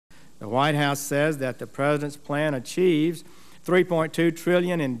The White House says that the President's plan achieves $3.2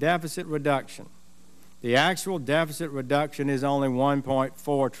 trillion in deficit reduction. The actual deficit reduction is only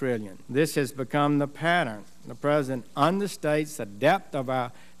 $1.4 trillion. This has become the pattern. The President understates the depth of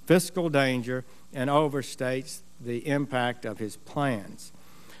our fiscal danger and overstates the impact of his plans.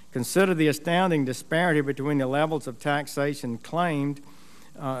 Consider the astounding disparity between the levels of taxation claimed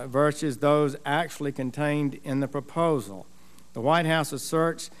versus those actually contained in the proposal. The White House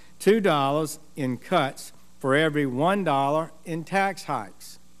asserts $2 in cuts for every $1 in tax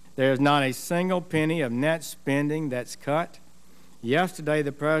hikes. There is not a single penny of net spending that's cut. Yesterday,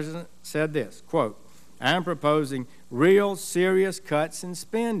 the President said this, quote, "I'm proposing real serious cuts in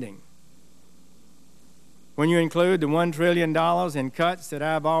spending." When you include the $1 trillion in cuts that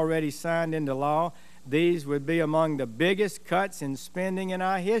I've already signed into law, these would be among the biggest cuts in spending in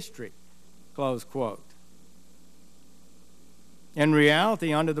our history, close quote. In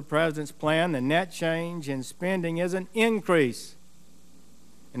reality, under the President's plan, the net change in spending is an increase.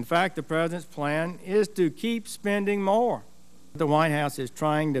 In fact, the President's plan is to keep spending more. The White House is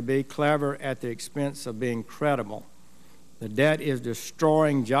trying to be clever at the expense of being credible. The debt is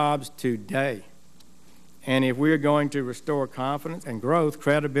destroying jobs today. And if we're going to restore confidence and growth,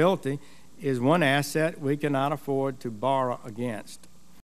 credibility is one asset we cannot afford to borrow against.